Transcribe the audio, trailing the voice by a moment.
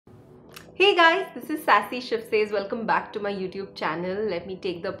Hey guys, this is Sassy. Shif says welcome back to my YouTube channel. Let me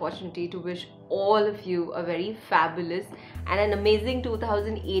take the opportunity to wish all of you a very fabulous and an amazing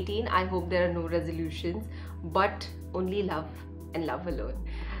 2018. I hope there are no resolutions, but only love and love alone.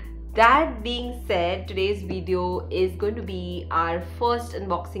 That being said, today's video is going to be our first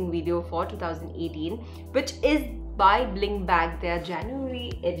unboxing video for 2018, which is by Bling Bag, their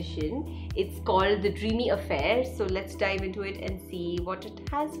January edition. It's called the Dreamy Affair. So let's dive into it and see what it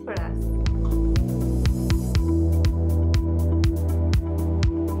has for us.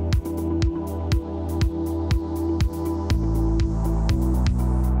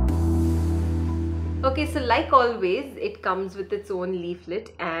 Okay, so like always, it comes with its own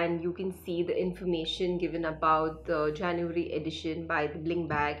leaflet and you can see the information given about the January edition by the Bling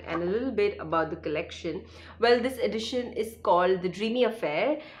Bag and a little bit about the collection. Well, this edition is called the Dreamy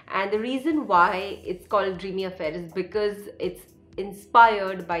Affair, and the reason why it's called Dreamy Affair is because it's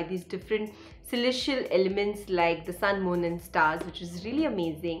inspired by these different celestial elements like the sun, moon and stars, which is really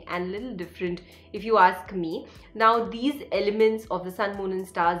amazing and a little different if you ask me. Now, these elements of the sun, moon and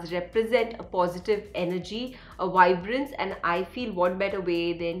stars represent a positive energy, a vibrance, and I feel what better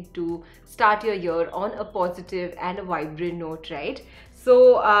way than to start your year on a positive and a vibrant note, right?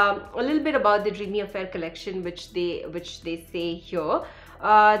 So a little bit about the Dreamy Affair collection, which they say here.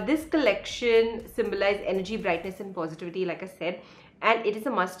 This collection symbolizes energy, brightness and positivity, like I said, and it is a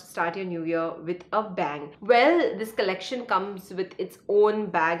must to start your new year with a bang. Well, this collection comes with its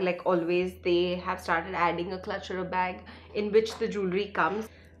own bag. Like always, they have started adding a clutch or a bag in which the jewelry comes.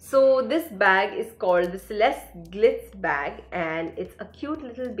 So this bag is called the Celeste Glitz bag, and it's a cute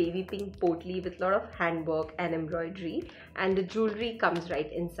little baby pink potly with a lot of handwork and embroidery, and the jewelry comes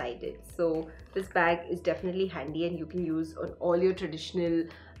right inside it. So this bag is definitely handy and you can use on all your traditional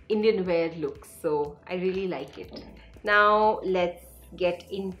Indian wear looks. So I really like it. Now let's get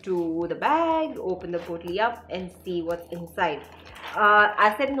into the bag, open the potly up and see what's inside.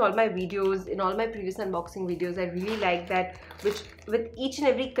 I said in all my videos, in all my previous unboxing videos, I really like that with each and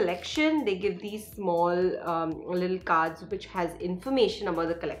every collection they give these small little cards which has information about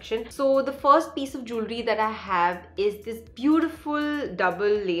the collection. So the first piece of jewelry that I have is this beautiful double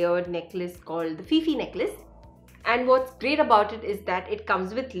layered necklace called the Fifi necklace. And what's great about it is that it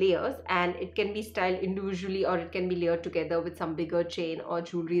comes with layers and it can be styled individually or it can be layered together with some bigger chain or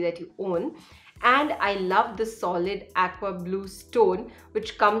jewelry that you own. And I love the solid aqua blue stone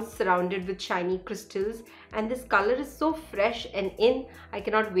which comes surrounded with shiny crystals, and this color is so fresh and in. I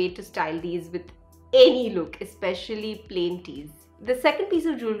cannot wait to style these with any look, especially plain tees. The second piece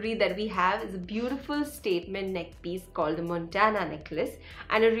of jewelry that we have is a beautiful statement neck piece called the Montana necklace,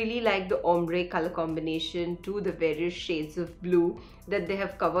 and I really like the ombre color combination to the various shades of blue that they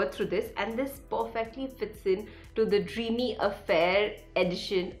have covered through this, and this perfectly fits in to the Dreamy Affair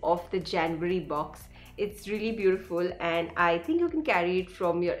edition of the January box. It's really beautiful and I think you can carry it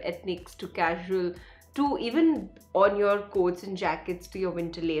from your ethnics to casual to even on your coats and jackets to your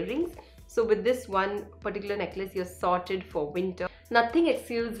winter layerings. So with this one particular necklace, you're sorted for winter. Nothing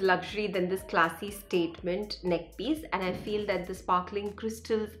exudes luxury than this classy statement neck piece, and I feel that the sparkling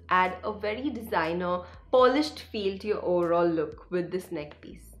crystals add a very designer, polished feel to your overall look with this neck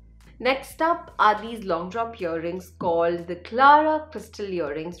piece. Next up are these long drop earrings called the Clara Crystal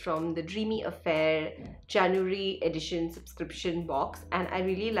earrings from the Dreamy Affair January edition subscription box, and I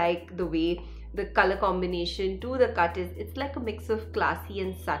really like the way the color combination to the cut is. It's like a mix of classy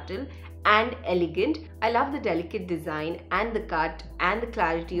and subtle and elegant. I love the delicate design and the cut and the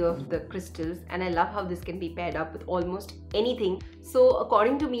clarity of the crystals, and I love how this can be paired up with almost anything. So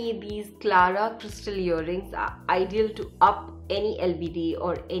according to me, these Clara crystal earrings are ideal to up any LBD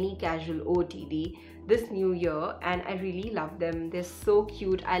or any casual OTD this new year, and I really love them. They're so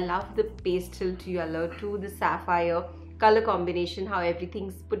cute. I love the pastel to yellow to the sapphire color combination, how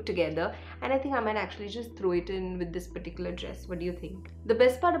everything's put together, and I think I might actually just throw it in with this particular dress. What do you think? The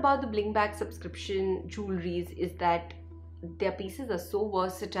best part about the Bling Bag subscription jewelries is that their pieces are so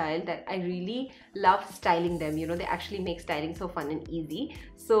versatile that I really love styling them. You know, they actually make styling so fun and easy.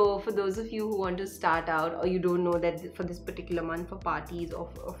 So for those of you who want to start out, or you don't know that for this particular month, for parties or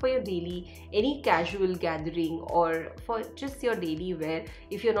for your daily, any casual gathering or for just your daily wear,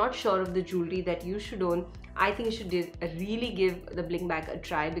 if you're not sure of the jewelry that you should own, I think you should really give the Bling Bag a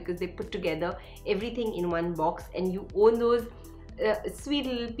try, because they put together everything in one box and you own those sweet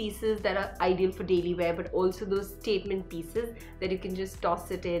little pieces that are ideal for daily wear, but also those statement pieces that you can just toss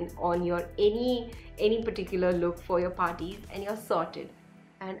it in on your any particular look for your parties, and you're sorted.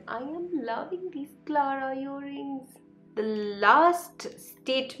 And I am loving these Clara earrings. The last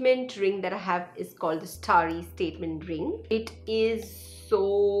statement ring that I have is called the Starry statement ring. It is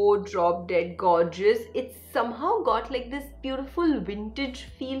so so drop dead gorgeous. It's somehow got like this beautiful vintage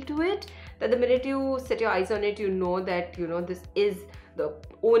feel to it, that the minute you set your eyes on it, you know that, you know, this is the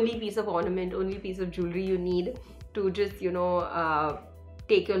only piece of ornament, only piece of jewelry you need to just, you know,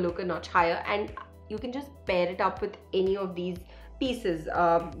 take your look a notch higher. And you can just pair it up with any of these pieces.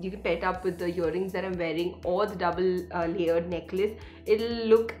 You can pair it up with the earrings that I'm wearing or the double layered necklace. It'll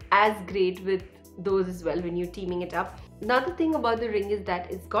look as great with those as well when you're teaming it up. Another thing about the ring is that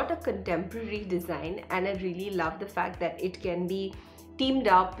it's got a contemporary design, and I really love the fact that it can be teamed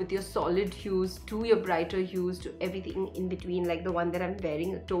up with your solid hues to your brighter hues to everything in between, like the one that I'm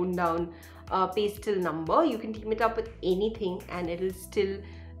wearing, a toned down pastel number. You can team it up with anything and it'll still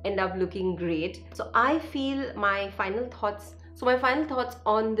end up looking great. So I feel my final thoughts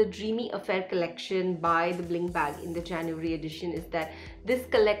on the Dreamy Affair collection by the Bling Bag in the January edition is that this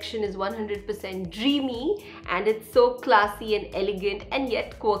collection is 100% dreamy, and it's so classy and elegant and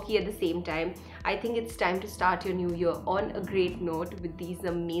yet quirky at the same time. I think it's time to start your new year on a great note with these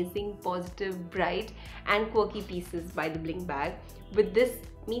amazing, positive, bright and quirky pieces by the Bling Bag. With this,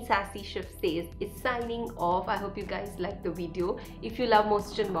 me, Sassy, Shif says, is signing off. I hope you guys liked the video. If you love more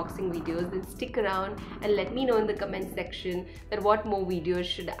such unboxing videos, then stick around and let me know in the comment section that what more videos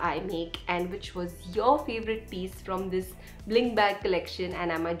should I make and which was your favorite piece from this Bling Bag collection,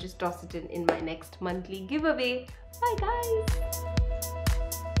 and I might just toss it in my next monthly giveaway. Bye guys!